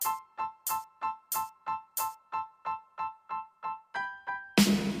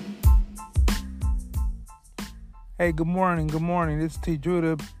Hey, good morning. Good morning. This is T.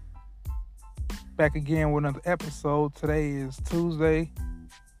 Judah back again with another episode. Today is Tuesday.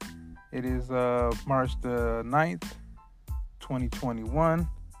 It is March the 9th, 2021.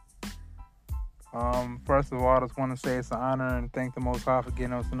 First of all, I just want to say it's an honor and thank the Most High for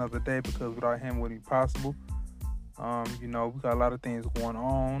getting us another day because without Him, it wouldn't be possible. We got a lot of things going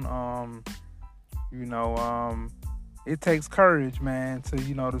on. It takes courage, man, to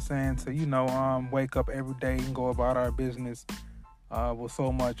wake up every day and go about our business with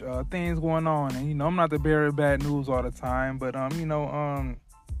so much things going on. And, I'm not the bearer of bad news all the time, but,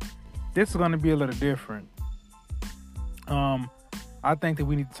 this is going to be a little different. I think that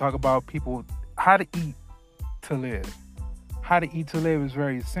we need to talk about how to eat to live. How to eat to live is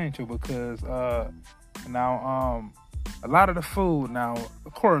very essential because now a lot of the food now,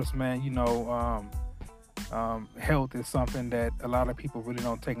 of course, man, health is something that a lot of people really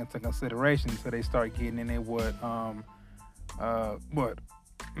don't take into consideration until they start getting in it.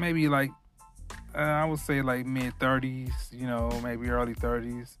 Maybe like I would say like mid 30s, maybe early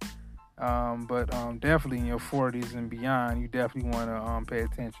 30s. But definitely in your 40s and beyond, you definitely want to pay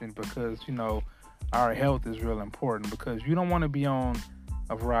attention because our health is real important because you don't want to be on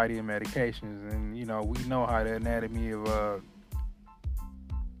a variety of medications, and we know how the anatomy of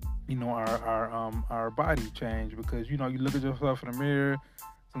our body change because you look at yourself in the mirror.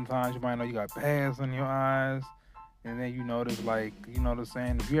 Sometimes you might know you got bags on your eyes, and then you notice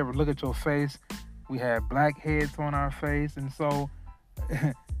if you ever look at your face, we have blackheads on our face, and so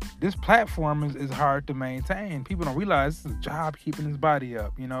this platform is hard to maintain. People don't realize it's a job keeping his body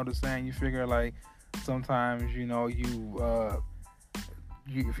up. You figure like sometimes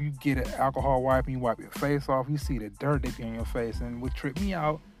if you get an alcohol wipe and you wipe your face off, you see the dirt that be on your face, and what tripped me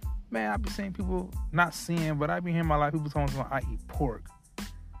out, man, I be seeing people, not seeing, but I be hearing a lot of people talking about I eat pork.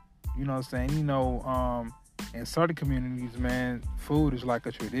 In certain communities, man, food is like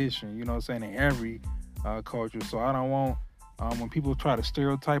a tradition, in every culture. So I don't want, when people try to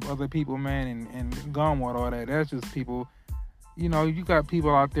stereotype other people, man, and gone with all that, that's just people, you got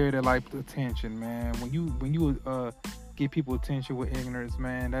people out there that like attention, man. When you give people attention with ignorance,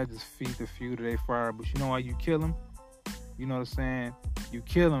 man, that just feeds the fuel to their fire. But you know why you kill them? You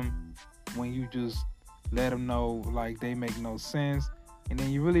kill them when you just let them know like they make no sense, and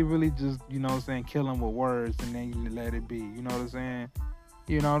then you really, really just kill them with words, and then you let it be. You know what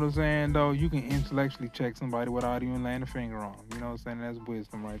I'm saying? Though you can intellectually check somebody without even laying a finger on them. That's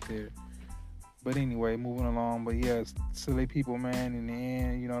wisdom right there. But anyway, moving along. But yes, silly people, man. In the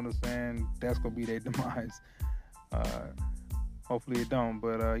end, that's gonna be their demise. Hopefully it don't,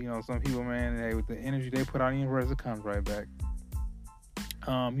 but some people, man, with the energy they put out in the universe, it comes right back.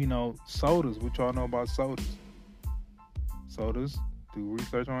 Sodas, what y'all know about sodas? Sodas, do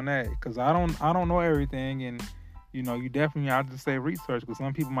research on that, because I don't know everything, and you definitely have to say research, because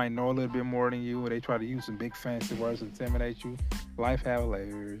some people might know a little bit more than you, or they try to use some big fancy words to intimidate you. Life have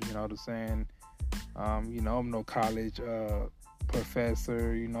layers, I'm no college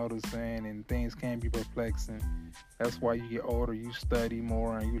professor, and things can be perplexing. That's why you get older, you study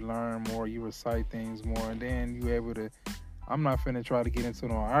more and you learn more, you recite things more, and then you able to. I'm not finna try to get into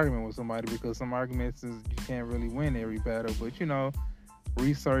no argument with somebody, because some arguments you can't really win every battle. But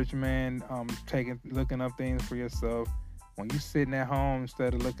research, man, looking up things for yourself. When you sitting at home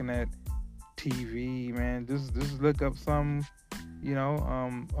instead of looking at TV, man, just look up some,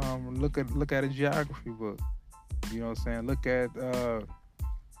 look at a geography book. Look at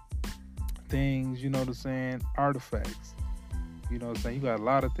things, artifacts. You got a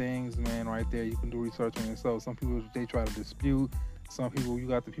lot of things, man, right there. You can do research on yourself. Some people, they try to dispute. Some people, you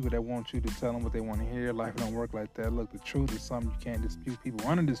got the people that want you to tell them what they want to hear. Life don't work like that. Look, the truth is something you can't dispute. People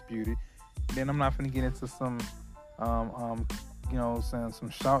want to dispute it. Then I'm not going to get into some, some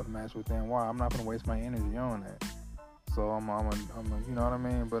shouting match with them. Why? I'm not going to waste my energy on that. So I'm you know what I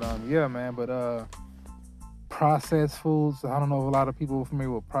mean? But, yeah, man, but, processed foods. I don't know if a lot of people are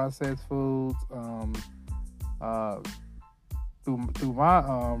familiar with processed foods. Through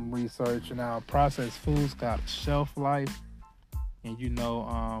my research now, processed foods got a shelf life, and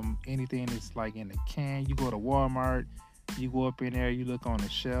anything that's like in the can. You go to Walmart, you go up in there, you look on the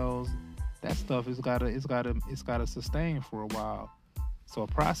shelves. That stuff is gotta sustain for a while. So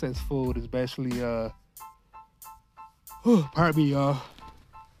processed food is basically pardon me, y'all.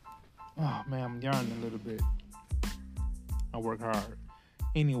 Oh man, I'm yarning a little bit. I work hard.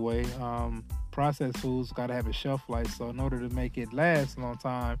 Anyway, processed foods got to have a shelf life. So in order to make it last a long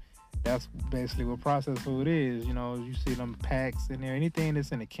time, that's basically what processed food is. You see them packs in there. Anything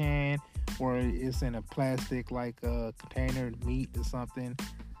that's in a can or it's in a plastic like container, meat or something,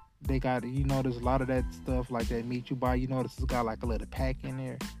 they got, you notice a lot of that stuff like that meat you buy, you notice it's got like a little pack in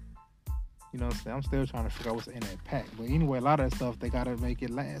there. You know what I'm saying? I'm still trying to figure out what's in that pack. But anyway, a lot of that stuff, they got to make it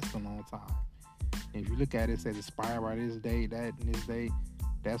last a long time. And if you look at it, it says expire by this date, that, and this date.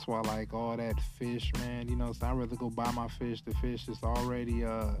 That's why, like, all that fish, man, you know, so I'd rather go buy my fish. The fish is already,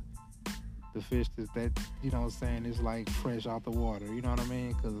 the fish that, you know what I'm saying, is like fresh out the water. You know what I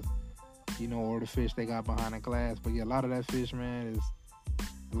mean? Because, you know, or the fish they got behind the glass. But yeah, a lot of that fish, man, is,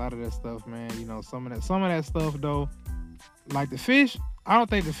 a lot of that stuff, man, you know, some of that stuff, though, like the fish, I don't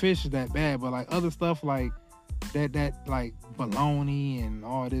think the fish is that bad, but like other stuff like that like bologna and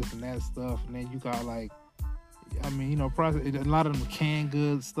all this and that stuff, and then you got like, I mean, you know, a lot of them canned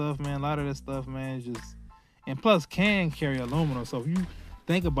goods stuff, man. A lot of that stuff, man, is just, and plus can carry aluminum. So if you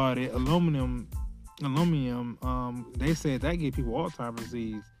think about it, aluminum, they said that give people Alzheimer's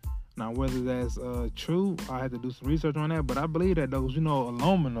disease. Now, whether that's true, I had to do some research on that, but I believe that though, 'cause, you know,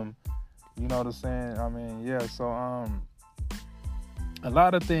 aluminum, you know what I'm saying? I mean, yeah. So a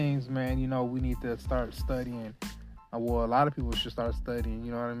lot of things, man, you know, we need to start studying. Well, a lot of people should start studying,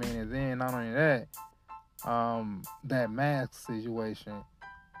 you know what I mean? And then not only that, that mask situation.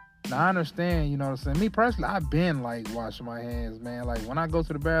 Now I understand, you know what I'm saying? Me personally, I've been like washing my hands, man. Like when I go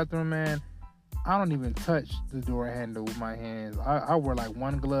to the bathroom, man, I don't even touch the door handle with my hands. I wear like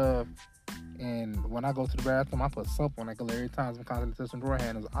one glove, and when I go to the bathroom, I put soap on that glove every time I'm constantly touching door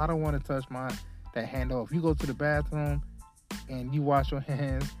handles. I don't want to touch that handle. If you go to the bathroom and you wash your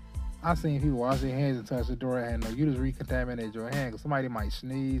hands, I've seen people wash their hands and touch the door handle. You just recontaminate your hand, because somebody might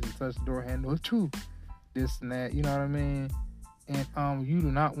sneeze and touch the door handle. It's true. This and that, you know what I mean? And you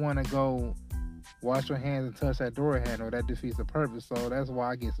do not want to go wash your hands and touch that door handle. That defeats the purpose. So that's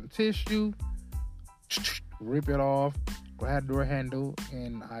why I get some tissue, rip it off, grab the door handle,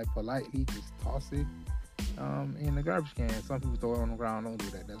 and I politely just toss it in the garbage can. Some people throw it on the ground. Don't do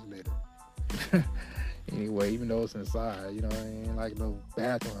that. That's litter. Anyway, even though it's inside, you know what I mean? Like no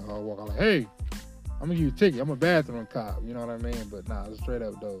bathroom, I'll walk out like, hey, I'm gonna give you a ticket. I'm a bathroom cop. You know what I mean? But nah, straight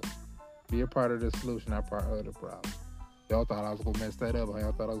up though, be a part of the solution, not part of the problem. Y'all thought I was gonna mess that up.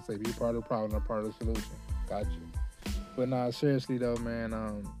 Y'all thought I was gonna say be a part of the problem, not part of the solution. Got you. But nah, seriously though,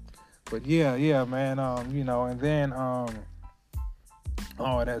 man. But yeah, man. You know, and then all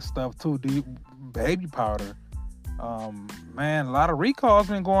that stuff too. Baby powder. Man, a lot of recalls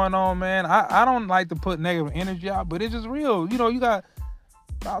been going on, man. I don't like to put negative energy out, but it's just real. You know,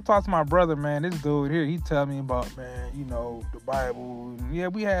 I'll talk to my brother, man. This dude here, he tell me about, man, you know, the Bible. And yeah,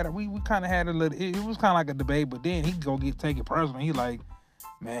 we kind of had a little, it was kind of like a debate, but then he go take it personal. He like,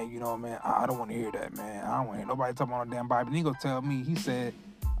 man, you know, man, I don't want to hear that, man. I don't want to hear nobody talking about the damn Bible. And he go tell me, he said,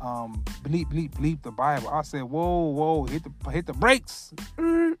 bleep the Bible. I said, whoa, hit the brakes.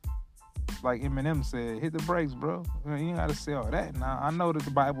 Like Eminem said, hit the brakes, bro. You ain't got to say all that. Now, I know that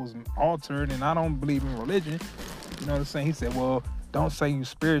the Bible's altered, and I don't believe in religion. You know what I'm saying? He said, well, don't say you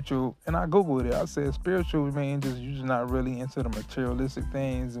spiritual. And I Googled it. I said, spiritual means just you're just not really into the materialistic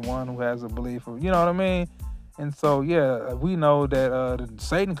things, and one who has a belief of, you know what I mean? And so, yeah, we know that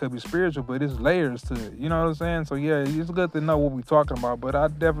Satan could be spiritual, but there's layers to it. You know what I'm saying? So, yeah, it's good to know what we're talking about. But I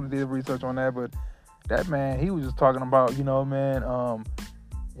definitely did research on that. But that man, he was just talking about, you know, man,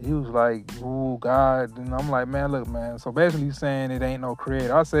 he was like, ooh, God. And I'm like, man, look, man. So basically he's saying it ain't no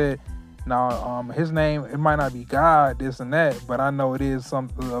creator. I said, now, his name, it might not be God, this and that, but I know it is some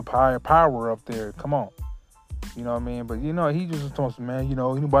higher power up there. Come on. You know what I mean? But, you know, he just told me, man, you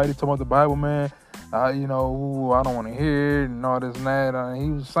know, anybody talking about the Bible, man, you know, ooh, I don't want to hear it and all this and that. He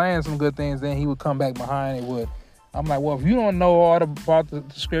was saying some good things, then he would come back behind it with, I'm like, well, if you don't know all about the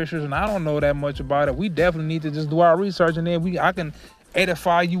scriptures and I don't know that much about it, we definitely need to just do our research, and then I can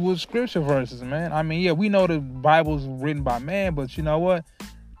edify you with scripture verses, man. I mean, yeah, we know the Bible's written by man, but you know what?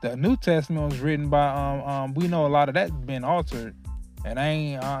 The New Testament was written by, we know a lot of that's been altered. And I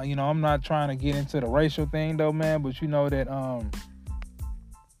ain't, you know, I'm not trying to get into the racial thing though, man, but you know that,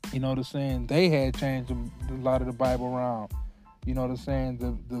 you know what I'm saying, they had changed a lot of the Bible around. You know what I'm saying?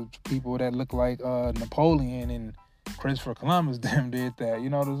 The people that look like Napoleon and Christopher Columbus, them did that. You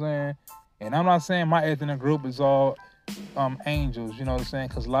know what I'm saying? And I'm not saying my ethnic group is all angels, you know what I'm saying?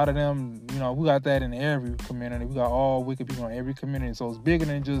 Because a lot of them, you know, we got that in every community. We got all wicked people in every community. So it's bigger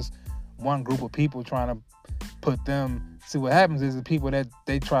than just one group of people trying to put them. See, what happens is the people that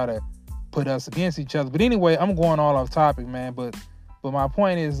they try to put us against each other. But anyway, I'm going all off topic, man. But my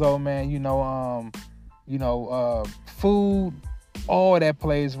point is, though, man, food, all that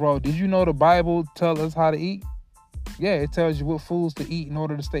plays a role. Did you know the Bible tells us how to eat? Yeah, it tells you what foods to eat in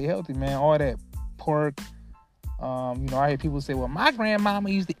order to stay healthy, man. All that pork. You know, I hear people say, well, my grandmama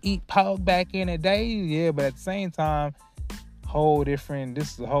used to eat pork back in the day. Yeah, but at the same time,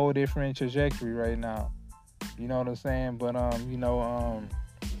 this is a whole different trajectory right now. You know what I'm saying? But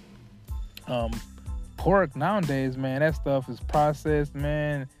pork nowadays, man, that stuff is processed,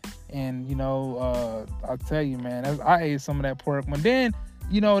 man. And I tell you, man, I ate some of that pork, but then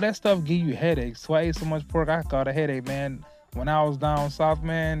that stuff give you headaches. So I ate so much pork, I got a headache, man. When I was down south,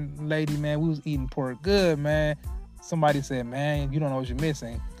 man, lady, man, we was eating pork good, man. Somebody said, man, you don't know what you're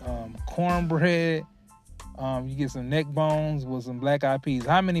missing. Cornbread. You get some neck bones with some black eyed peas.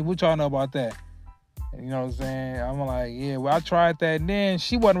 What y'all know about that? You know what I'm saying? I'm like, yeah, well, I tried that. And then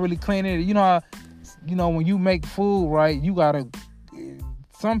she wasn't really cleaning it. You know how, when you make food, right, you gotta,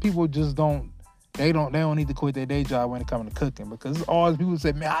 some people just they don't need to quit their day job when it comes to cooking, because it's always people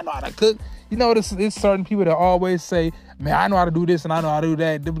say, man, I know how to cook. It's certain people that always say, man, I know how to do this and I know how to do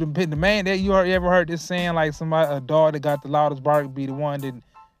that. The man that you ever heard this saying, like a dog that got the loudest bark be the one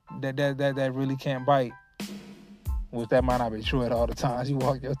that really can't bite. Which that might not be true at all the times. You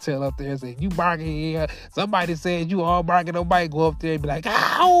walk your tail up there and say, you barking here. Somebody said you all barking, nobody go up there and be like,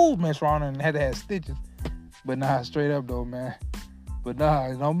 ow, mess around and had to have stitches. But nah, straight up though, man. But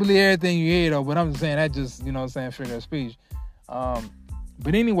nah, don't believe everything you hear though. But I'm just saying that just, figure of speech. But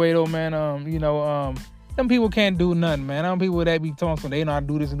anyway though, man, them people can't do nothing, man. Them people that be talking, they know how to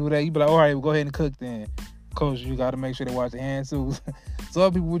do this and do that. You be like, all right, well, go ahead and cook then. Coach, you got to make sure they wash their hands too.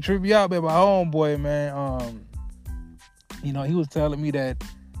 Some people would trip you out, man. My homeboy, man, he was telling me that,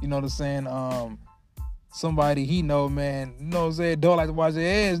 somebody he know, man, don't like to wash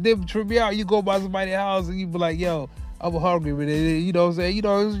their hands. They trip me out. You go by somebody's house and you be like, yo, I'm hungry with it.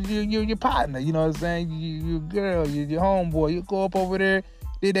 You're your partner. You know what I'm saying? Your girl, your homeboy. You go up over there.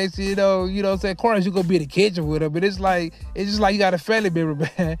 Then they see, of course you go be in the kitchen with her. But it's just like you got a family member,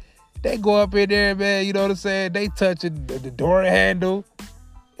 man. They go up in there, man. You know what I'm saying? They touching the door handle.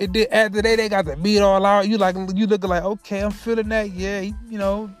 After they got the meat all out. You looking like, okay, I'm feeling that. Yeah,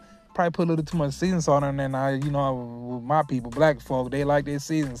 probably put a little too much seasoning salt on there. Now, with my people, black folk, they like their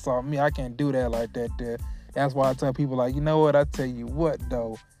seasoning salt. Me, I can't do that like that there. That's why I tell people, like, you know what? I tell you what,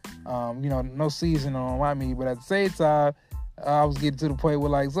 though. No seasoning on my meat. But at the same time, I was getting to the point where,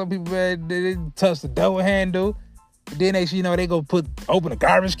 like, some people, man, they didn't touch the door handle. Then they go open a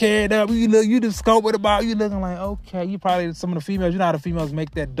garbage can up. You just scope it about. You looking like, okay, you probably, some of the females, how the females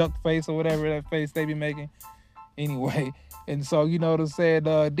make that duck face or whatever that face they be making. Anyway, and so, you know what I'm saying?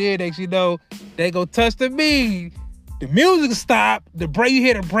 Then they go touch the meat. The music stop. You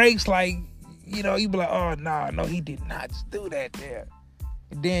hear the brakes, like, you be like, oh, no, he did not just do that there.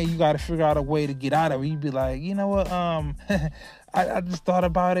 And then you got to figure out a way to get out of it. You be like, you know what, I just thought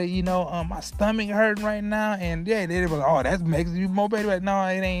about it, my stomach hurting right now. And yeah, they were like, oh, that makes you more better. Like, no,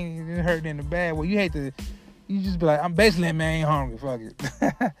 it ain't hurting in the bad way. You just be like, I'm basically, man, ain't hungry, fuck it.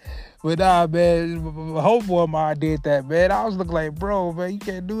 But nah, man, homeboy of mine did that, man. I was looking like, bro, man, you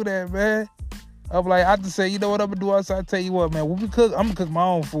can't do that, man. I'm like, I just say, you know what I'm gonna do outside? I tell you what, man, when we cook, I'm gonna cook my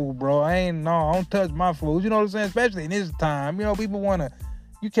own food, bro. I don't touch my food. You know what I'm saying? Especially in this time. People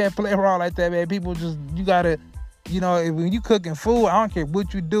you can't play around like that, man. People just, you gotta, when you cooking food, I don't care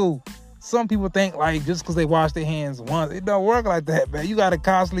what you do. Some people think, like, just because they wash their hands once, it don't work like that, man. You gotta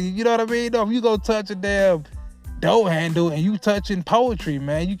constantly, you know what I mean? If you go touch a damn dough handle and you touching poetry,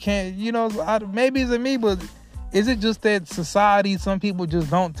 man, you can't, maybe it's me, but is it just that society, some people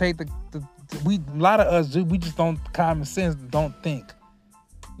just don't take a lot of us, we just don't, common sense, don't think.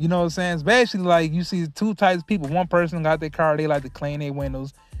 You know what I'm saying? It's basically like you see two types of people. One person got their car, they like to clean their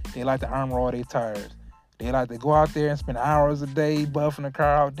windows, they like to armor all their tires. They like to go out there and spend hours a day buffing the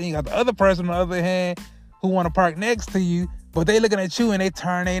car out. Then you got the other person on the other hand who want to park next to you, but they looking at you and they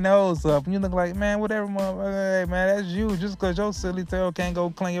turn their nose up. And you look like, man, whatever, motherfucker. Hey, man, that's you. Just because your silly tail can't go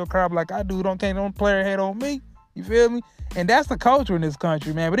clean your car like I do, don't play your head on me. You feel me? And that's the culture in this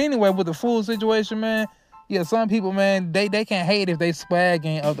country, man. But anyway, with the food situation, man, yeah, some people, man, they can't hate if they swag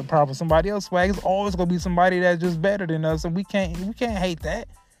ain't up to par for somebody else swag. It's always gonna be somebody that's just better than us, and we can't hate that.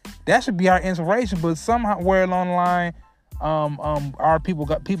 That should be our inspiration. But somewhere along the line, our people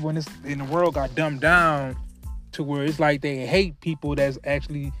in the world got dumbed down to where it's like they hate people that's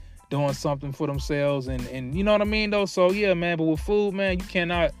actually doing something for themselves, and you know what I mean though. So yeah, man. But with food, man, you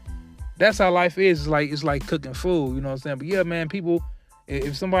cannot. That's how life is. It's like cooking food. You know what I'm saying? But yeah, man, people.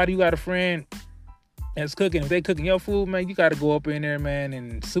 If somebody, you got a friend that's cooking, if they cooking your food, man, you got to go up in there, man,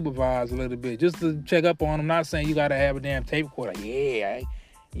 and supervise a little bit just to check up on them. Not saying you got to have a damn tape recorder. Yeah,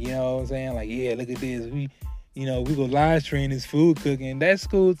 you know what I'm saying? Like, yeah, look at this. We go live stream this food cooking. That's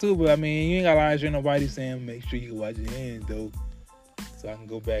cool too. But I mean, you ain't got to live stream nobody saying make sure you can watch your hands though, so I can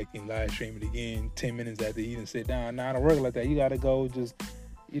go back and live stream it again 10 minutes after you done sit down. Nah, I don't work like that. You got to go just.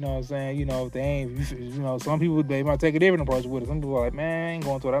 You know what I'm saying? You know, if they ain't, you know, some people, they might take a different approach with it. Some people are like, man, I ain't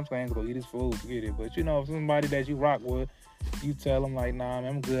going to it. I'm just going to go eat this food, forget it. But, you know, if somebody that you rock with, you tell them, like, nah, man,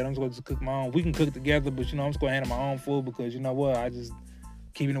 I'm good. I'm just going to cook my own. We can cook together, but, you know, I'm just going to handle my own food because, you know what, I just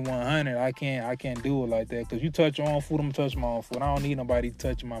keeping it 100. I can't do it like that because you touch your own food, I'm going to touch my own food. I don't need nobody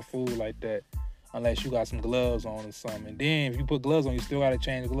touching my food like that unless you got some gloves on or something. And then if you put gloves on, you still got to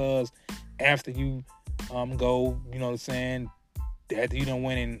change gloves after you go, you know what I'm saying, after you done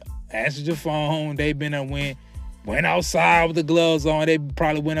went and answered your phone, they been and went outside with the gloves on. They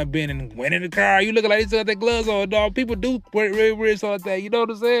probably went up in and went in the car. You looking like they still got their gloves on, dog. People do really weird stuff like that. You know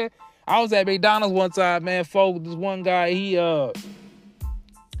what I'm saying? I was at McDonald's one time, man. Folks, this one guy, he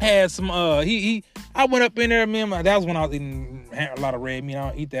had some I went up in there, man. That was when I was eating a lot of red meat. I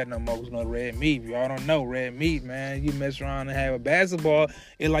don't eat that no more. It's no red meat. If y'all don't know, red meat, man, you mess around and have a basketball.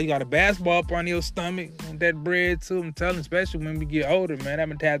 It's like you got a basketball up on your stomach and that bread too. I'm telling you, especially when we get older, man. That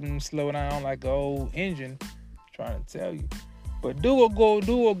metabolism slow down like an old engine. I'm trying to tell you. But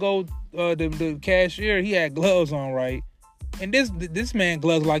the cashier, he had gloves on, right? And this man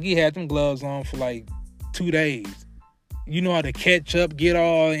gloves like he had them gloves on for like 2 days. You know how the ketchup get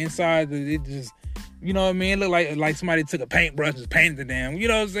all inside it just, you know what I mean? It looked like somebody took a paintbrush and just painted the damn. You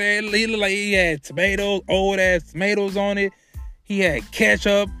know what I'm saying? He looked like he had tomatoes, old ass tomatoes on it. He had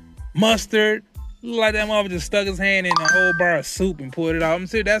ketchup, mustard. Looked like that motherfucker just stuck his hand in a whole bar of soup and pulled it out. I'm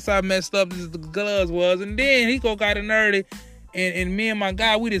serious, that's how messed up the gloves was. And then he got nerdy. And me and my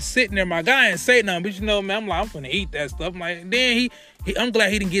guy, we just sitting there. My guy ain't say nothing, but you know, man, I'm like, I'm finna eat that stuff. I'm like, then I'm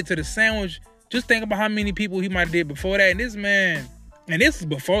glad he didn't get to the sandwich. Just think about how many people he might have did before that. And this man, and this is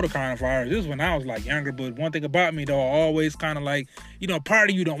before the coronavirus. This is when I was like younger. But one thing about me though, I always kind of like, you know, part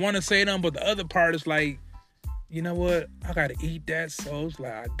of you don't want to say nothing, but the other part is like, you know what? I gotta eat that. So it's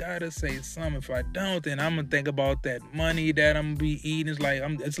like I gotta say something. If I don't, then I'm gonna think about that money that I'm gonna be eating.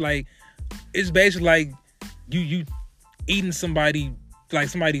 It's basically like you eating somebody, like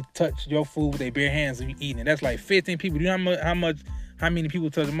somebody touched your food with their bare hands and you eating it. That's like 15 people. Do you know how many people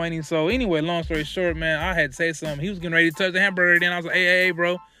touch money? So anyway, long story short, man, I had to say something. He was getting ready to touch the hamburger. Then I was like, hey,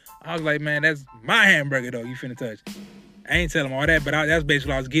 bro. I was like, man, that's my hamburger, though. You finna touch. I ain't telling him all that, but that's basically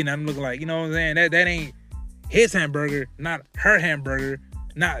what I was getting. I'm looking like, you know what I'm saying? That ain't his hamburger, not her hamburger,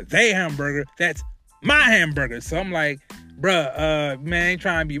 not they hamburger. That's my hamburger. So I'm like, bruh, man, ain't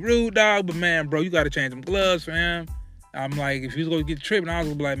trying to be rude, dog, but man, bro, you got to change them gloves for him. I'm like, if he was going to get tripping, I was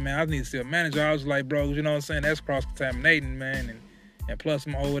going to be like, man, I need to see a manager. I was like, bro, you know what I'm saying? That's cross-contaminating, man. And plus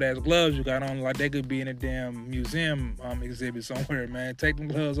some old-ass gloves you got on, like they could be in a damn museum exhibit somewhere, man. Take them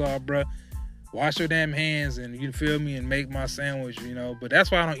gloves off, bro. Wash your damn hands and, you feel me, and make my sandwich, you know. But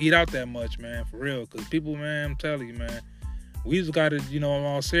that's why I don't eat out that much, man, for real. Because people, man, I'm telling you, man, we just got to, you know, in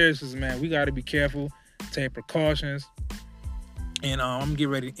all seriousness, man, we got to be careful, take precautions. And I'm gonna get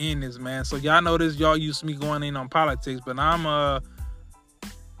ready to end this, man. So y'all know this, y'all used to me going in on politics, but I'm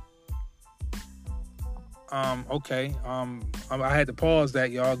okay. I had to pause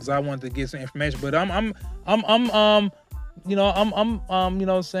that, y'all, because I wanted to get some information. But I'm you know, you know what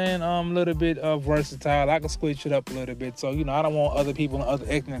I'm saying, a little bit versatile. I can switch it up a little bit. So, you know, I don't want other people in other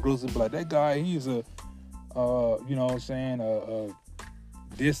ethnic groups to be like, that guy, he's a you know what I'm saying,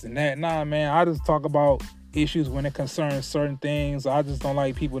 this and that. Nah, man, I just talk about issues when it concerns certain things. I just don't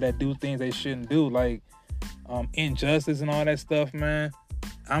like people that do things they shouldn't do, like injustice and all that stuff, man.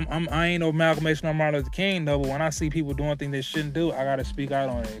 I ain't no Malcolm X nor Martin Luther King though, but when I see people doing things they shouldn't do, I gotta speak out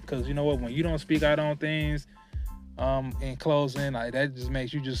on it. Cause you know what, when you don't speak out on things, in closing, like, that just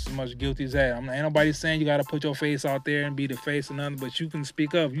makes you just as much guilty as that. Ain't nobody saying you gotta put your face out there and be the face or nothing, but you can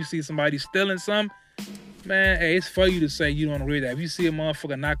speak up. If you see somebody stealing something, man, hey, it's for you to say you don't agree with that. If you see a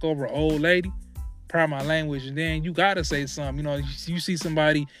motherfucker knock over an old lady, pardon my language, and then you gotta say something. You know, you see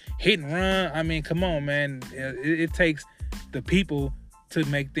somebody hit and run, I mean, come on, man. It takes the people to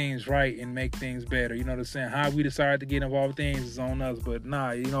make things right and make things better. You know what I'm saying? How we decide to get involved in things is on us. But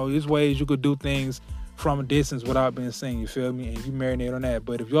nah, you know, there's ways you could do things from a distance without being seen, you feel me? And you marinate on that.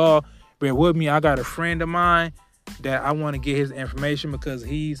 But if y'all bear with me, I got a friend of mine that I want to get his information because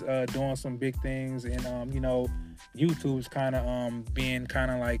he's doing some big things. And, you know, YouTube's kind of being kind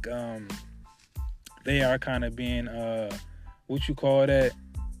of like, they are kind of being, what you call that?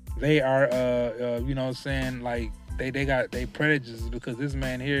 They are, you know what I'm saying, like, they prejudices because this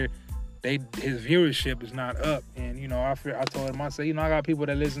man here, his viewership is not up. And, you know, I told him, I said, you know, I got people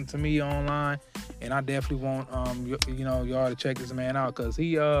that listen to me online, and I definitely want, you know, y'all to check this man out because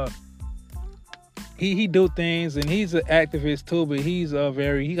he do things, and he's an activist too, but he's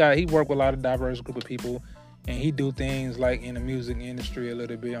he work with a lot of diverse group of people. And he do things like in the music industry a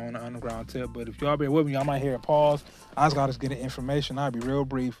little bit on the underground tip. But if y'all been with me, y'all might hear a pause. I just gotta get the information. I'll be real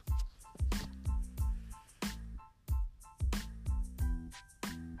brief.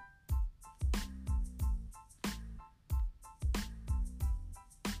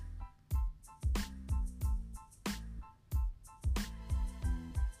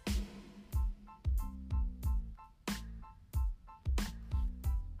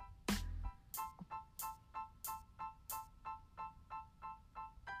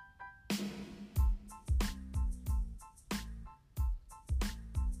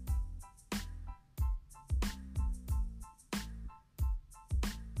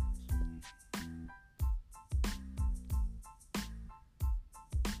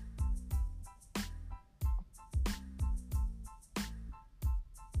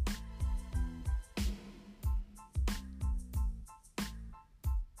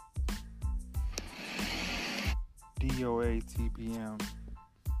 DOATPM.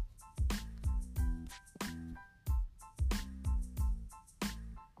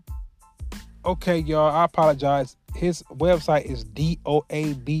 Okay, y'all, I apologize. His website is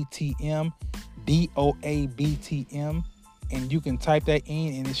DOABTM, DOABTM, and you can type that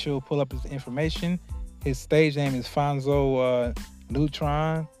in and it should pull up his information. His stage name is Fonzo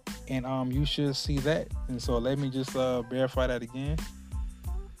Neutron, and you should see that. And so let me just verify that again.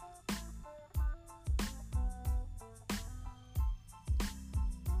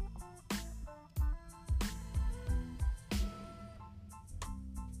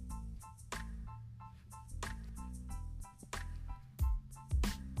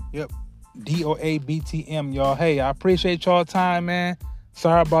 Yep. DOABTM, y'all. Hey, I appreciate y'all time, man.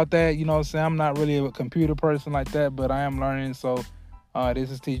 Sorry about that. You know what I'm saying? I'm not really a computer person like that, but I am learning. So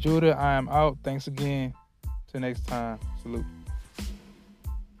this is T. Judah. I am out. Thanks again. Till next time. Salute.